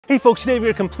Hey folks, today we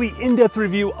have a complete in-depth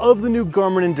review of the new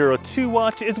Garmin Enduro 2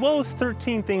 watch, as well as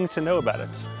 13 things to know about it.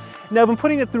 Now, I've been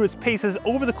putting it through its paces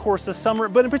over the course of summer,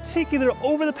 but in particular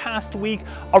over the past week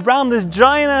around this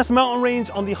giant-ass mountain range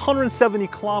on the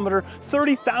 170-kilometer,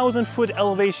 30,000 foot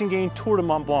elevation gain Tour de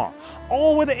Mont Blanc,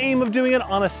 all with the aim of doing it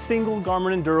on a single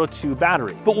Garmin Enduro 2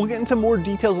 battery. But we'll get into more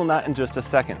details on that in just a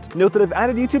second. Note that I've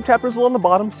added YouTube chapters along the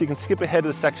bottom so you can skip ahead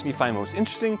to the section you find most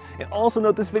interesting. And also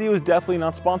note this video is definitely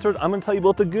not sponsored. I'm going to tell you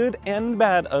both the good and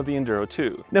bad of the Enduro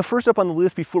 2. Now, first up on the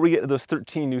list before we get to those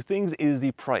 13 new things is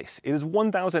the price. It is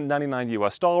 $1,099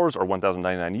 US or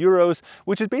 1,099 euros,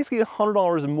 which is basically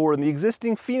 $100 more than the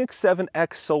existing Fenix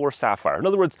 7X Solar Sapphire. In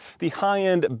other words, the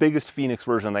high-end, biggest Fenix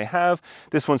version they have.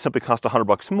 This one simply costs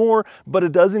 $100 more, but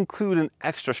it does include an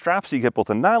extra strap, so you get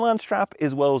both a nylon strap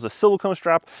as well as a silicone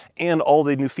strap and all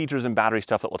the new features and battery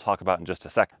stuff that we'll talk about in just a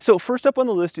second. So first up on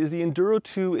the list is the Enduro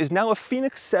 2 is now a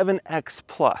Fenix 7X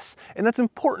Plus, and that's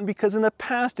important because in the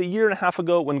past, a year and a half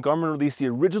ago, when Garmin released the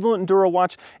original Enduro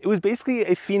watch, it was basically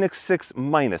a Fenix 6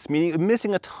 minus, meaning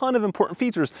missing a ton of important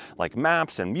features like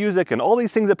maps and music and all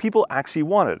these things that people actually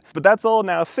wanted. But that's all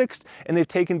now fixed, and they've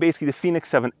taken basically the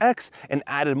Fenix 7X and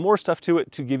added more stuff to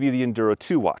it to give you the Enduro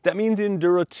 2 watch. That means the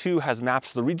Enduro 2 has maps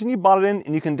for the region you bought it in,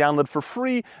 and you can download for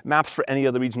free maps for any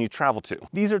other region you travel to.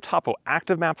 These are topo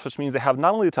active maps, which means they have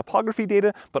not only the topography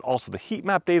data, but also the heat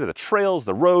map data, the trails,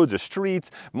 the roads, the streets,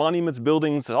 monuments,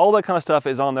 buildings, all that kind of stuff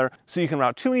is on there, so you can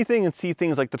route to anything and see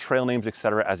things like the trail names,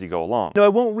 etc. as you go along. Now, I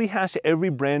won't rehash every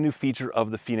brand new feature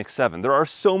of the Fenix 7. There are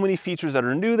so many features that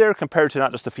are new there compared to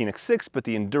not just the Fenix 6, but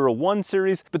the Enduro 1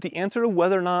 series, but the answer to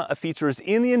whether or not a feature is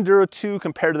in the Enduro 2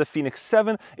 compared to the Fenix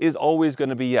 7 is always going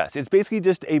to be yes. It's basically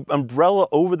just an umbrella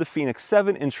over the Fenix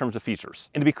 7 in terms of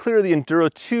features. And to be clear, the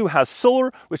Enduro 2 has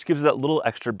solar, which gives it that little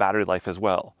extra battery life as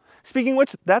well. Speaking of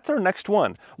which, that's our next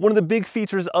one. One of the big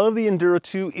features of the Enduro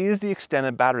 2 is the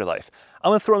extended battery life. I'm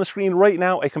going to throw on the screen right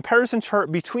now a comparison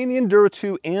chart between the Enduro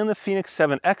 2 and the Fenix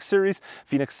 7X series,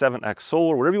 Fenix 7X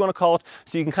Solar, whatever you want to call it,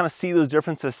 so you can kind of see those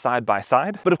differences side by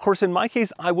side. But of course, in my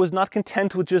case, I was not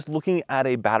content with just looking at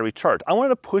a battery chart. I wanted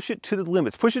to push it to the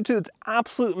limits, push it to its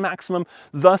absolute maximum,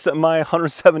 thus at my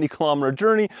 170-kilometer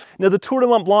journey. Now, the Tour de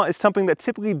Mont Blanc is something that's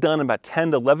typically done in about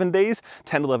 10 to 11 days,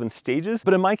 10 to 11 stages.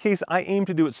 But in my case, I aim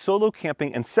to do it solo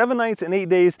camping in 7 nights and 8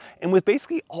 days, and with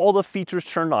basically all the features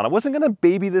turned on. I wasn't going to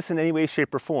baby this in any way,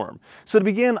 shape, or form. So to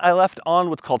begin, I left on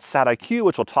what's called Sat IQ,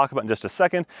 which we'll talk about in just a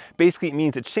second. Basically, it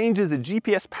means it changes the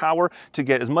GPS power to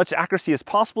get as much accuracy as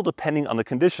possible depending on the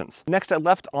conditions. Next, I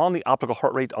left on the optical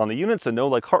heart rate on the unit, so no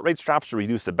like heart rate straps to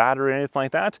reduce the battery or anything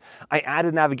like that. I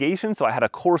added navigation, so I had a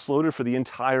course loaded for the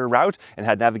entire route and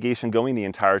had navigation going the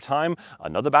entire time.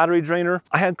 Another battery drainer.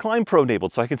 I had Climb Pro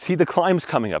enabled, so I could see the climbs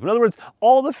coming up. In other words,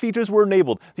 all the features were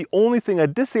enabled. The only thing I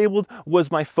disabled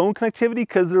was my phone connectivity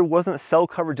because there wasn't cell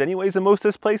coverage anyways in most of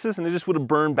those places, and it just would have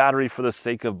burned battery for the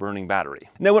sake of burning battery.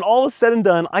 Now, when all is said and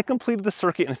done, I completed the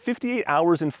circuit in 58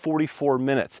 hours and 44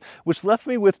 minutes, which left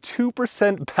me with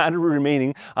 2% battery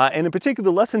remaining, and in particular,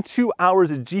 less than 2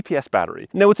 hours of GPS battery.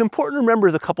 Now, what's important to remember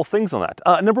is a couple things on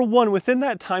that. Number one, within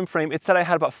that time frame, it said I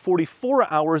had about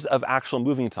 44 hours of actual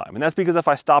moving time, and that's because if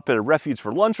I stopped at a refuge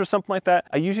for lunch or something like that,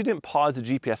 I usually didn't pause the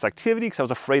GPS activity because I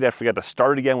was afraid I'd forget to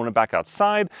start again when I'm back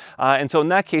outside, and so in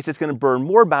that case, it's going to burn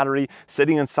more battery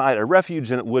sitting inside a refuge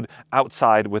than it would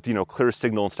outside with, clear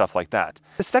signal and stuff like that.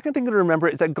 The second thing to remember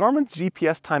is that Garmin's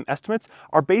GPS time estimates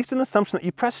are based on the assumption that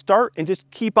you press start and just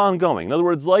keep on going. In other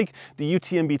words, like the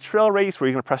UTMB trail race where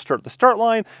you're going to press start at the start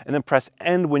line and then press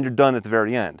end when you're done at the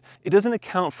very end. It doesn't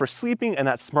account for sleeping and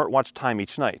that smartwatch time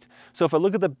each night. So if I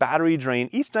look at the battery drain,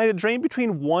 each night it drained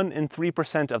between 1 and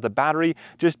 3% of the battery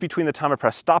just between the time I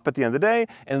pressed stop at the end of the day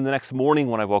and the next morning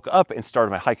when I woke up and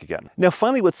started my hike again. Now,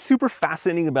 finally, what's super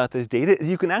fascinating about this data is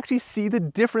you can actually see the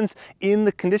difference in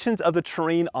the conditions of the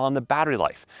terrain on the battery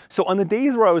life. So on the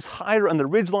days where I was higher on the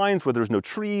ridge lines where there's no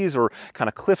trees or kind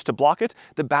of cliffs to block it,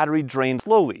 the battery drained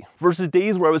slowly. Versus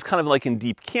days where I was kind of like in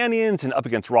deep canyons and up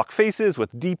against rock faces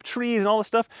with deep trees and all this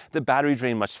stuff, the battery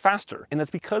drained much faster. And that's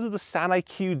because of the Sat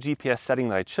IQ GPS setting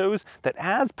that I chose that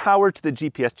adds power to the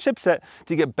GPS chipset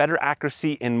to get better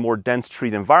accuracy in more dense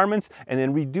treed environments and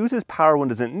then reduces power when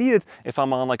it doesn't need it if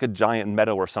I'm on like a giant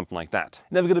meadow or something like that.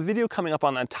 Now, I've got a video coming up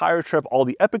on the entire trip, all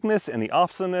the epicness and the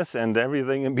awesomeness and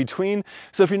everything in between.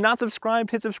 So if you're not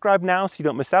subscribed, hit subscribe now so you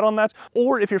don't miss out on that.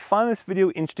 Or if you're finding this video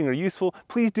interesting or useful,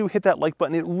 please do hit that like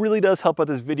button. It really does help out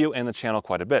this video and the channel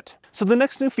quite a bit. So the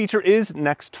next new feature is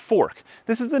Next Fork.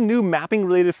 This is the new mapping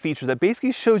related feature that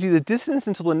basically shows you the distance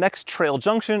until the next trail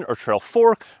junction or trail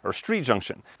fork or street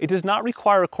junction. It does not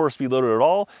require a course to be loaded at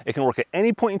all. It can work at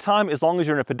any point in time as long as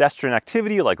you're in a pedestrian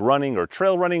activity like running or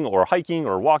trail running or hiking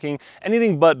or walking,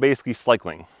 anything but basically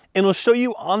cycling. and it'll show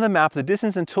you on the map the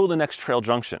distance until the next trail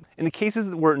junction. In the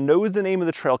cases where it knows the name of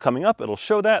the trail coming up, it'll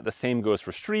show that. The same goes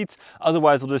for streets.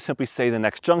 Otherwise, it'll just simply say the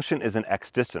next junction is an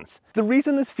X distance. The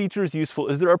reason this feature is useful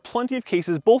is there are plenty of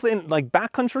cases, both in like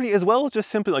backcountry as well as just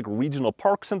simply like regional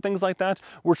parks and things like that,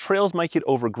 where trails might get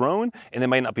overgrown and they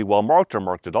might not be well marked or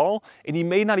marked at all, and you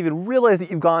may not even realize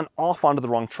that you've gone off onto the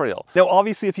wrong trail. Now,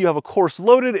 obviously, if you have a course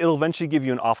loaded, it'll eventually give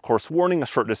you an off-course warning a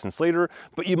short distance later,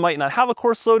 but you might not have a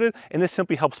course loaded, and this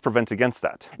simply helps prevent against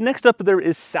that. Next up, there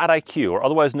is SatIQ, or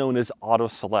otherwise known as Auto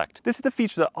Select. This is the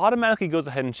feature that automatically goes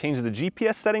ahead and changes the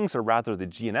GPS settings, or rather the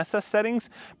GNSS settings,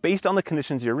 based on the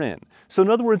conditions you're in. So in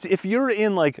other words, if you're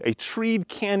in like a treed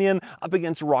canyon up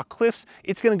against rock cliffs,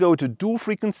 it's going to go to dual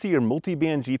frequency or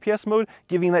multi-band GPS mode,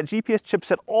 giving that GPS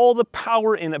chipset all the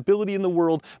power and ability in the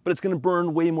world, but it's going to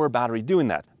burn way more battery doing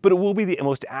that. But it will be the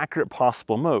most accurate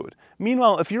possible mode.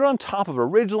 Meanwhile, if you're on top of a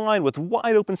ridgeline with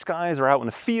wide open skies or out in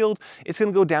a field, it's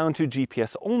going to go down to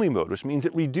GPS only mode, which means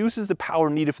it reduces the power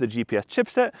needed for the GPS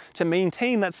chipset to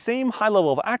maintain that same high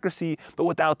level of accuracy, but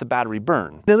without the battery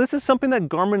burn. Now, this is something that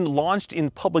Garmin launched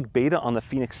in public beta on the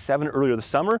Fenix 7 earlier this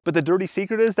summer, but the dirty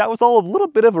secret is that was all a little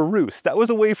bit of a ruse. That was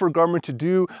a way for Garmin to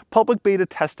do public beta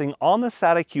testing on the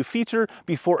SatIQ feature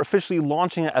before officially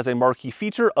launching it as a marquee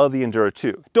feature of the Enduro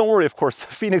 2. Don't worry, of course, the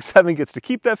Fenix 7 gets to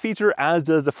keep that feature, as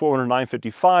does the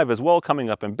 955 as well, coming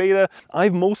up in beta.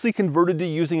 I've mostly converted to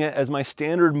using it as my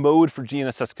standard mode for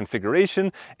GNSS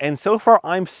configuration, and so far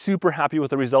I'm super happy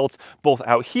with the results, both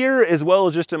out here as well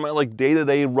as just in my like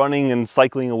day-to-day running and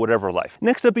cycling or whatever life.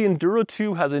 Next up, the Enduro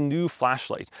 2 has a new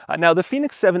flashlight. Now, the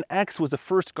Fenix 7X was the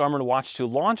first Garmin watch to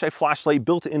launch a flashlight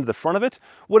built into the front of it.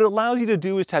 What it allows you to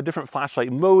do is to have different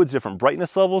flashlight modes, different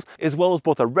brightness levels, as well as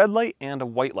both a red light and a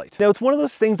white light. Now, it's one of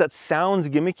those things that sounds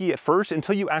gimmicky at first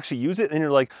until you actually use it, and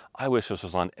you're like, I wish this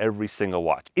was on every single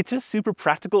watch. It's just super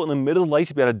practical. In the middle of the light,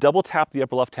 you'll be able to double tap the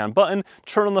upper left-hand button,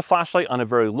 turn on the flashlight on a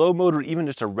very low mode or even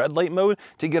just a red light mode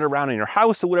to get around in your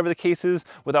house or whatever the case is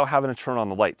without having to turn on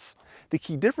the lights. The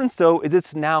key difference though is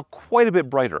it's now quite a bit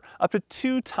brighter, up to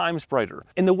 2 times brighter.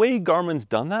 And the way Garmin's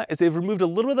done that is they've removed a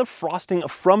little bit of the frosting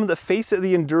from the face of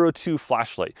the Enduro 2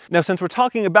 flashlight. Now, since we're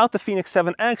talking about the Fenix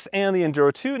 7X and the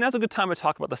Enduro 2, now's a good time to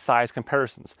talk about the size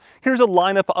comparisons. Here's a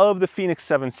lineup of the Fenix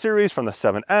 7 series from the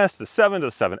 7S, the 7 to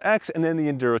the 7X, and then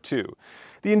the Enduro 2.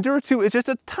 The Enduro 2 is just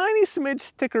a tiny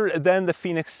smidge thicker than the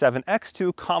Fenix 7X to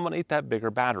accommodate that bigger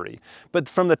battery. But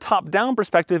from the top-down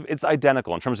perspective, it's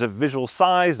identical in terms of visual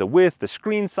size, the width, the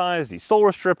screen size, the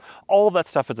solar strip, all of that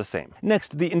stuff is the same.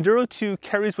 Next, the Enduro 2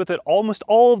 carries with it almost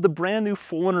all of the brand new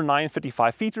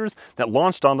 955 features that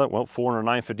launched on the, well,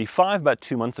 955 about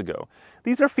 2 months ago.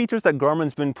 These are features that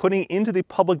Garmin's been putting into the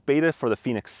public beta for the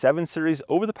Fenix 7 series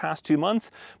over the past 2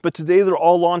 months, but today they're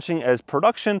all launching as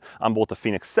production on both the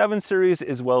Fenix 7 series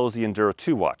as well as the Enduro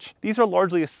 2 watch. These are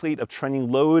largely a slate of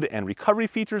training load and recovery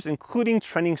features, including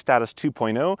Training Status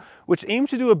 2.0, which aims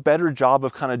to do a better job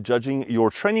of kind of judging your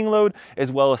training load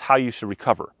as well as how you should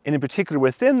recover. And in particular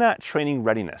within that, training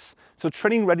readiness. So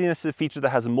training readiness is a feature that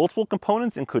has multiple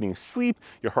components, including sleep,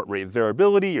 your heart rate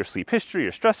variability, your sleep history,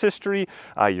 your stress history,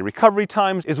 your recovery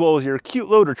times, as well as your acute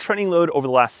load or training load over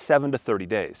the last 7 to 30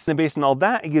 days. And based on all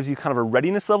that, it gives you kind of a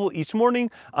readiness level each morning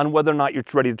on whether or not you're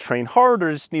ready to train hard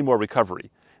or just need more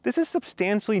recovery. This is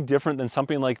substantially different than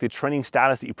something like the training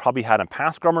status that you probably had on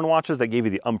past Garmin watches that gave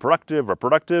you the unproductive or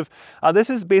productive.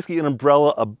 This is basically an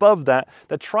umbrella above that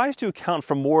that tries to account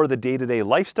for more of the day-to-day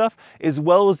life stuff, as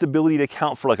well as the ability to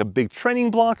account for like a big training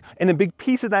block. And a big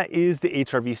piece of that is the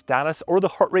HRV status, or the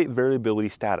heart rate variability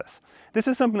status. This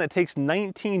is something that takes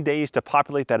 19 days to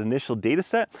populate that initial data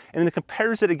set, and then it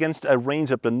compares it against a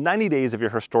range up to 90 days of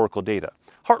your historical data.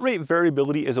 Heart rate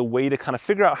variability is a way to kind of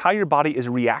figure out how your body is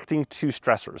reacting to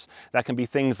stressors. That can be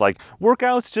things like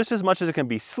workouts just as much as it can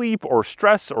be sleep or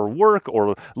stress or work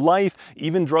or life.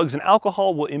 Even drugs and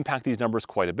alcohol will impact these numbers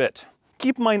quite a bit.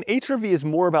 Keep in mind, HRV is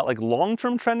more about like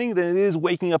long-term trending than it is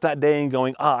waking up that day and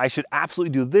going, I should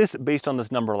absolutely do this based on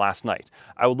this number last night.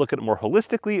 I would look at it more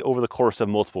holistically over the course of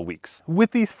multiple weeks. With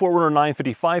these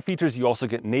 955 features, you also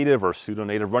get native or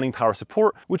pseudo-native running power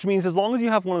support, which means as long as you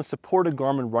have one of the supported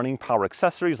Garmin running power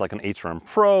accessories like an HRM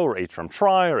Pro or HRM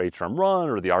Tri or HRM Run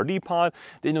or the RD Pod,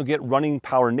 then you'll get running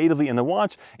power natively in the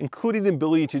watch, including the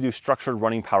ability to do structured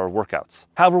running power workouts.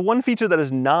 However, one feature that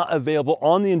is not available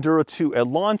on the Enduro 2 at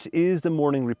launch is the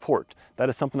morning report. That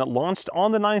is something that launched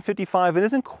on the 955 and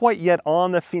isn't quite yet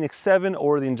on the Fenix 7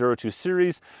 or the Enduro 2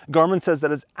 series. Garmin says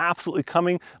that is absolutely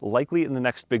coming, likely in the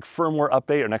next big firmware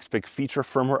update or next big feature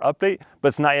firmware update, but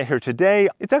it's not yet here today.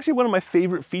 It's actually one of my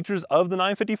favorite features of the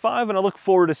 955, and I look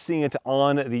forward to seeing it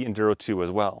on the Enduro 2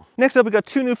 as well. Next up, we got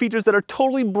two new features that are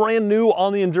totally brand new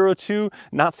on the Enduro 2,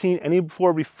 not seen any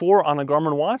before on a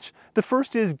Garmin watch. The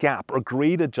first is GAP, or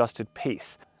grade adjusted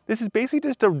pace. This is basically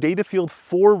just a data field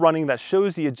for running that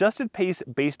shows the adjusted pace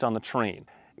based on the terrain.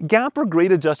 GAP, or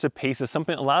grade adjusted pace, is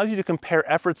something that allows you to compare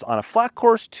efforts on a flat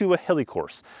course to a hilly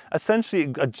course.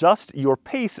 Essentially adjust your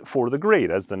pace for the grade,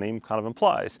 as the name kind of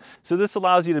implies. So this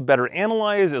allows you to better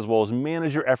analyze as well as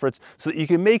manage your efforts so that you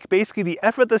can make basically the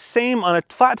effort the same on a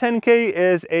flat 10K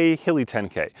as a hilly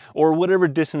 10K, or whatever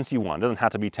distance you want. It doesn't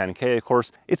have to be 10K, of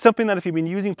course. It's something that if you've been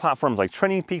using platforms like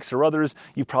Training Peaks or others,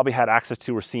 you've probably had access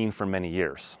to or seen for many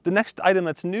years. The next item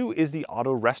that's new is the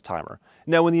auto rest timer.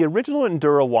 Now, in the original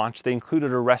Enduro watch, they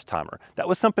included a rest timer. That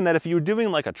was something that if you were doing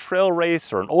like a trail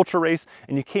race or an ultra race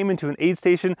and you came into an aid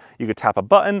station, you could tap a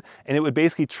button and it would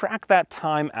basically track that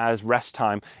time as rest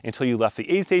time until you left the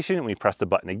aid station and we pressed the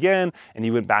button again and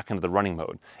you went back into the running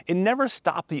mode. It never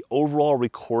stopped the overall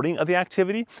recording of the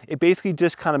activity. It basically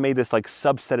just kind of made this like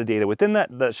subset of data within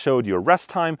that showed your rest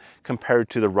time compared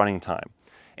to the running time.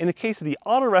 In the case of the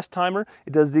auto rest timer,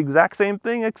 it does the exact same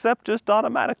thing except just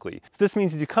automatically. So this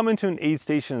means that you come into an aid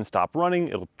station and stop running,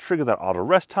 it'll trigger that auto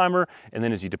rest timer, and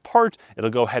then as you depart, it'll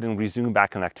go ahead and resume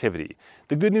back in activity.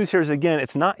 The good news here is, again,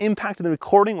 it's not impacting the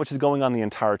recording, which is going on the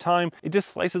entire time. It just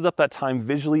slices up that time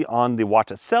visually on the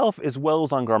watch itself as well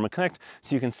as on Garmin Connect,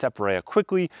 so you can separate a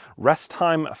quickly rest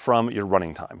time from your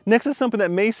running time. Next is something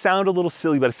that may sound a little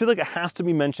silly, but I feel like it has to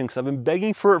be mentioned because I've been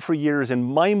begging for it for years and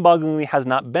mind-bogglingly has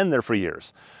not been there for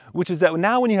years, which is that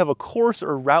now when you have a course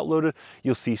or route loaded,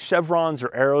 you'll see chevrons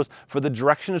or arrows for the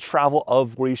direction of travel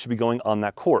of where you should be going on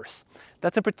that course.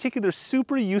 That's in particular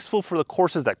super useful for the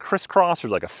courses that crisscross or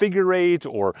like a figure eight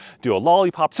or do a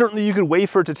lollipop. Certainly you could wait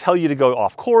for it to tell you to go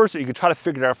off course, or you could try to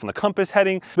figure it out from the compass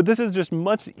heading, but this is just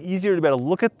much easier to be able to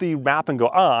look at the map and go,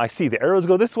 I see the arrows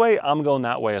go this way, I'm going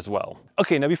that way as well.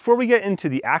 Okay, now before we get into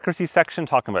the accuracy section,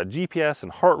 talking about GPS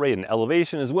and heart rate and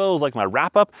elevation, as well as like my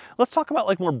wrap up, let's talk about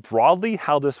like more broadly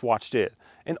how this watch did.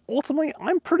 And ultimately,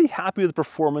 I'm pretty happy with the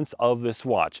performance of this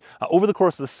watch. Over the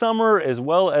course of the summer, as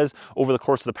well as over the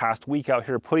course of the past week out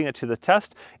here putting it to the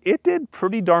test, it did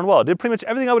pretty darn well. It did pretty much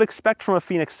everything I would expect from a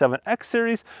Fenix 7X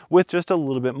series with just a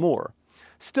little bit more.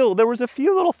 Still, there was a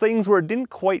few little things where it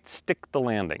didn't quite stick the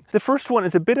landing. The first one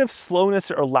is a bit of slowness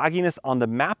or lagginess on the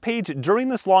map page during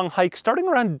this long hike starting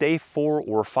around day 4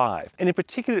 or 5. And in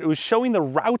particular, it was showing the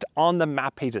route on the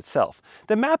map page itself.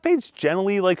 The map page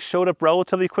generally showed up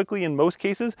relatively quickly in most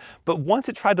cases, but once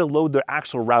it tried to load the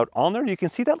actual route on there, you can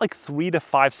see that 3 to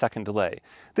 5 second delay.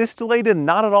 This delay did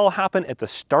not at all happen at the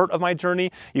start of my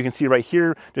journey. You can see right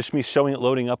here, just me showing it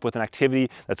loading up with an activity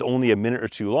that's only a minute or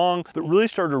two long, but really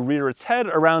started to rear its head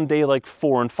around day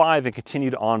 4 and 5 and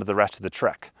continued on to the rest of the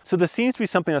trek. So this seems to be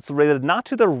something that's related not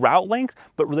to the route length,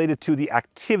 but related to the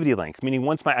activity length, meaning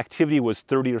once my activity was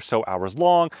 30 or so hours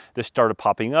long, this started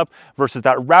popping up, versus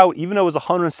that route, even though it was a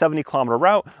 170-kilometer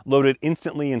route, loaded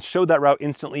instantly and showed that route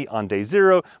instantly on day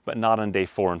 0, but not on day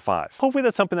 4 and 5. Hopefully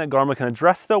that's something that Garmin can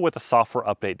address though with a software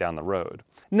update down the road.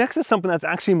 Next is something that's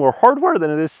actually more hardware than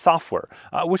it is software,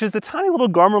 which is the tiny little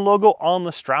Garmin logo on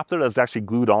the strap there that's actually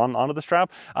glued onto the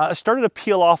strap. It started to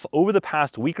peel off over the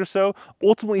past week or so,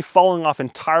 ultimately falling off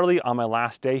entirely on my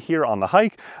last day here on the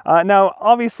hike. Now,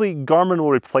 obviously, Garmin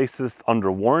will replace this under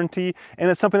warranty, and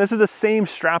it's something, this is the same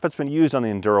strap that's been used on the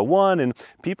Enduro 1, and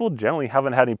people generally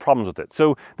haven't had any problems with it.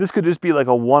 So this could just be like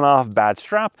a one-off bad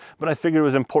strap, but I figured it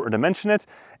was important to mention it.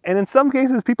 And in some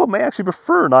cases, people may actually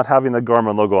prefer not having the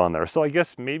Garmin logo on there. So I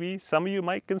guess maybe some of you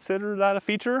might consider that a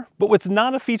feature. But what's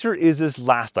not a feature is this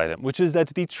last item, which is that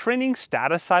the training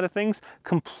status side of things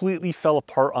completely fell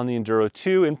apart on the Enduro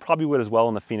 2 and probably would as well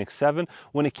on the Fenix 7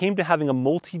 when it came to having a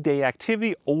multi-day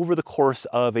activity over the course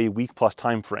of a week-plus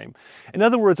time frame. In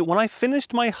other words, when I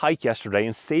finished my hike yesterday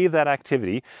and saved that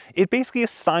activity, it basically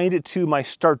assigned it to my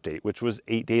start date, which was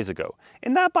 8 days ago.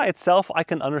 And that by itself, I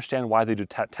can understand why they do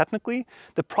technically.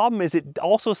 The problem is it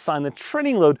also assigned the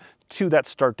training load to that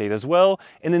start date as well,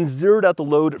 and then zeroed out the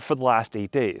load for the last 8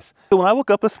 days. So when I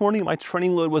woke up this morning, my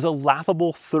training load was a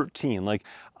laughable 13.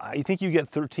 I think you get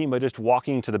 13 by just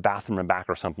walking to the bathroom and back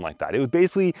or something like that. It was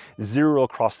basically 0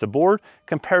 across the board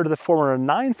compared to the former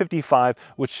 955,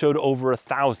 which showed over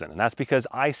 1,000. And that's because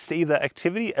I save that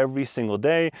activity every single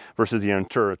day versus the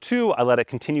Enduro 2, I let it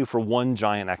continue for one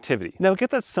giant activity. Now, get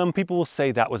that some people will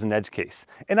say that was an edge case,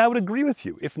 and I would agree with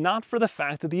you, if not for the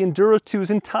fact that the Enduro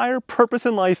 2's entire purpose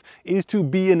in life is to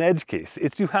be an edge case.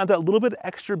 It's to have that little bit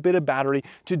extra bit of battery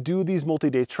to do these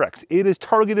multi-day treks. It is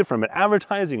targeted from an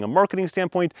advertising, a marketing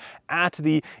standpoint at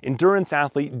the endurance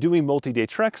athlete doing multi-day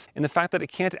treks, and the fact that it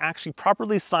can't actually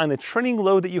properly assign the training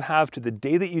load that you have to the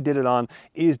day that you did it on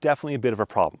is definitely a bit of a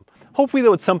problem. Hopefully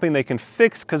though it's something they can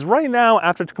fix, because right now,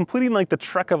 after completing like the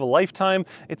trek of a lifetime,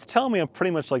 it's telling me I'm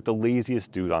pretty much like the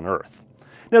laziest dude on earth.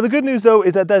 Now the good news though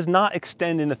is that does not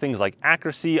extend into things like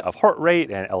accuracy of heart rate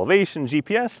and elevation,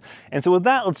 GPS, and so with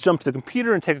that, let's jump to the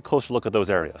computer and take a closer look at those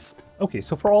areas. Okay,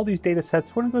 so for all these data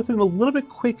sets, we're gonna go through them a little bit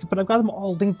quick, but I've got them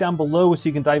all linked down below so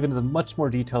you can dive into them much more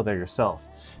detail there yourself.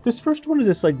 This first one is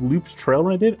this like loops trail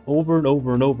run I did over and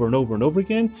over and over and over and over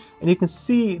again, and you can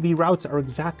see the routes are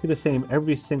exactly the same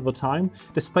every single time,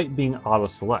 despite being auto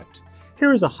select.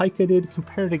 Here is a hike I did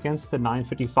compared against the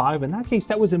 955. In that case,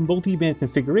 that was a multi-band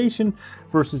configuration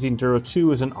versus the Enduro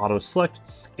 2 is an auto select,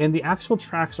 and the actual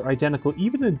tracks are identical,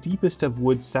 even the deepest of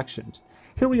wood sections.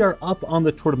 Here we are up on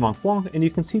the Tour de Mont Blanc, and you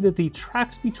can see that the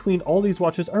tracks between all these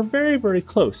watches are very, very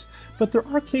close. But there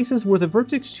are cases where the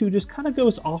Vertex 2 just kind of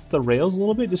goes off the rails a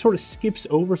little bit, just sort of skips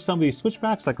over some of these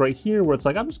switchbacks, like right here, where it's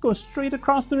like, I'm just going straight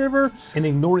across the river and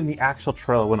ignoring the actual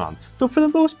trail I went on. Though for the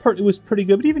most part, it was pretty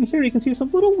good. But even here, you can see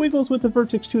some little wiggles with the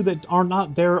Vertex 2 that are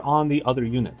not there on the other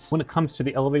units. When it comes to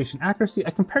the elevation accuracy,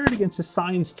 I compared it against the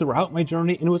signs throughout my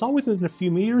journey, and it was always within a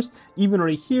few meters, even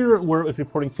right here, where it was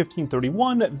reporting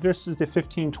 1531 versus the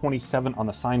 1527 on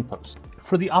the signpost.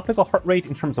 For the optical heart rate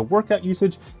in terms of workout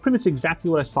usage, pretty much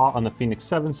exactly what I saw on the Fenix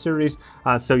 7 series.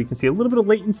 So you can see a little bit of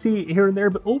latency here and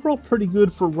there, but overall pretty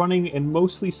good for running and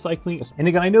mostly cycling. And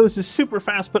again, I know this is super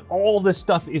fast, but all this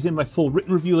stuff is in my full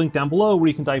written review link down below where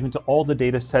you can dive into all the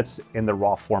data sets in the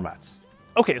raw formats.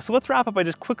 Okay, so let's wrap up by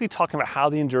just quickly talking about how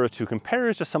the Enduro 2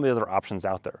 compares to some of the other options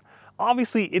out there.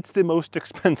 Obviously, it's the most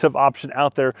expensive option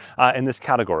out there in this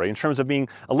category. In terms of being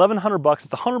 $1,100, it's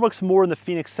 $100 more than the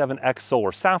Fenix 7X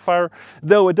Solar Sapphire,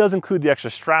 though it does include the extra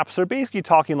straps. So basically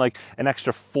talking like an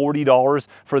extra $40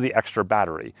 for the extra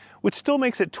battery, which still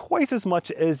makes it twice as much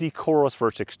as the Coros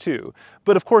Vertex 2.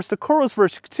 But of course, the Coros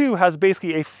Vertex 2 has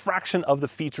basically a fraction of the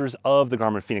features of the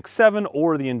Garmin Fenix 7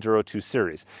 or the Enduro 2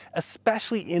 series,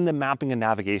 especially in the mapping and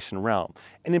navigation realm.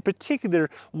 And in particular,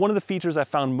 one of the features I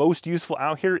found most useful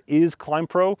out here is Climb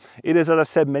Pro. It is, as I've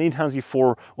said many times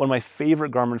before, one of my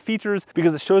favorite Garmin features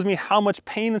because it shows me how much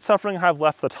pain and suffering I have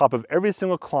left at the top of every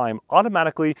single climb,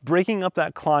 automatically breaking up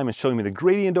that climb and showing me the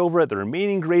gradient over it, the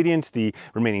remaining gradient, the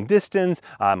remaining distance,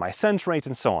 my ascent rate,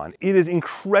 and so on. It is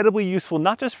incredibly useful,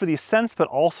 not just for the ascents, but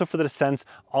also for the descents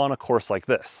on a course like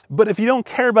this. But if you don't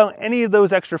care about any of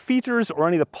those extra features or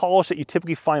any of the polish that you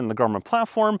typically find on the Garmin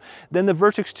platform, then the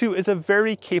Vertex 2 is a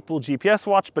very capable GPS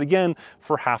watch, but again,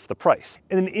 for half the price.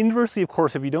 And then inversely, of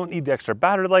course, if you don't need the extra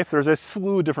battery life, there's a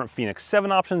slew of different Fenix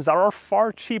 7 options that are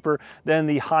far cheaper than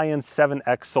the high-end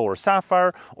 7X Solar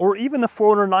Sapphire, or even the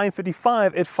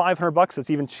 955 at $500. That's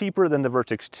even cheaper than the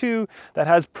Vertex 2 that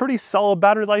has pretty solid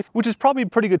battery life, which is probably a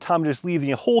pretty good time to just leave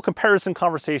the whole comparison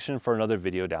conversation for another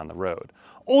video down the road.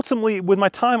 Ultimately, with my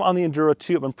time on the Enduro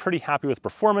 2, I've been pretty happy with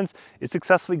performance. It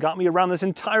successfully got me around this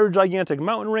entire gigantic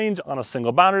mountain range on a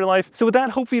single battery life. So with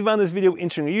that, hopefully you found this video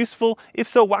interesting and useful. If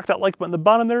so, whack that like button at the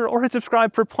bottom there, or hit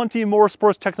subscribe for plenty more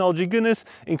sports technology goodness,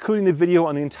 including the video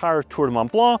on the entire Tour de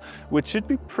Mont Blanc, which should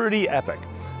be pretty epic.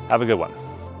 Have a good one.